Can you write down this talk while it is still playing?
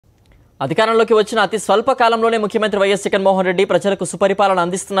అధికారంలోకి వచ్చిన అతి స్వల్ప కాలంలోనే ముఖ్యమంత్రి వైఎస్ జగన్మోహన్ రెడ్డి ప్రజలకు సుపరిపాలన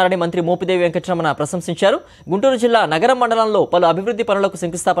అందిస్తున్నారని మంత్రి మోపిదేవి వెంకటరమణ ప్రశంసించారు. గుంటూరు జిల్లా నగరం మండలంలో పలు అభివృద్ధి పనులకు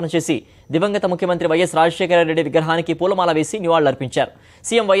శంకుస్థాపన చేసి దివంగత ముఖ్యమంత్రి వైఎస్ రాజశేఖర రెడ్డి విగ్రహానికి పూలమాల వేసి నివాళులర్పించారు.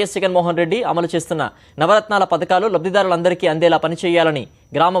 సీఎం వైఎస్ జగన్మోహన్ రెడ్డి అమలు చేస్తున్న నవరత్నాల పథకాలు లబ్ధిదారులందరికీ అందేలా పనిచేయాలని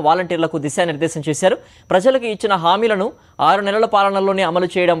గ్రామ వాలంటీర్లకు దిశానిర్దేశం చేశారు. ప్రజలకు ఇచ్చిన హామీలను 6 నెలల పాలనలోనే అమలు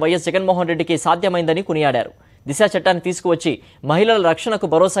చేయడం వైఎస్ జగన్మోహన్ రెడ్డికి సాధ్యమైందని కొనియాడారు. దిశ చట్టాన్ని తీసుకువచ్చి మహిళల రక్షణకు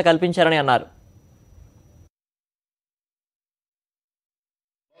భరోసా కల్పించారని అన్నారు.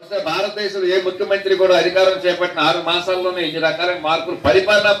 భారతదేశంలో ఏ ముఖ్యమంత్రి కూడా అధికారం చేపట్టిన 6 మాసాల్లోనే ఇన్ని రకాల మార్పులు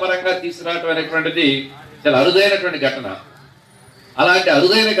పరిపాలనా పరంగా తీసుకురావడం అనేటువంటిది చాలా అరుదైనటువంటి ఘటన. అలాంటి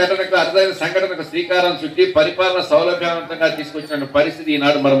అరుదైన ఘటనకు అరుదైన సంఘటనకు శ్రీకారం చుట్టి పరిపాలన సౌలభ్యవంతంగా తీసుకొచ్చిన పరిస్థితి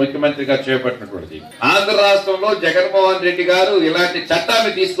ఈనాడు మన ముఖ్యమంత్రిగా చేపట్టినటువంటిది. ఆంధ్ర రాష్ట్రంలో జగన్మోహన్ రెడ్డి గారు ఇలాంటి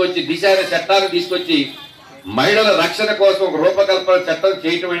చట్టాన్ని తీసుకొచ్చి దిశ అనే చట్టాన్ని తీసుకొచ్చి మహిళల రక్షణ కోసం ఒక రూపకల్పన చట్టం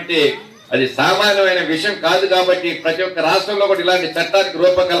చేయటం అంటే అది సామాన్యమైన విషయం కాదు. కాబట్టి ప్రతి ఒక్క రాష్ట్రంలో కూడా ఇలాంటి చట్టానికి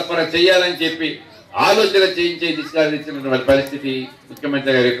రూపకల్పన చేయాలని చెప్పి ఆలోచన చేయించే దిశగా ఇచ్చినటువంటి పరిస్థితి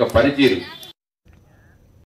ముఖ్యమంత్రి గారి యొక్క పనితీరు.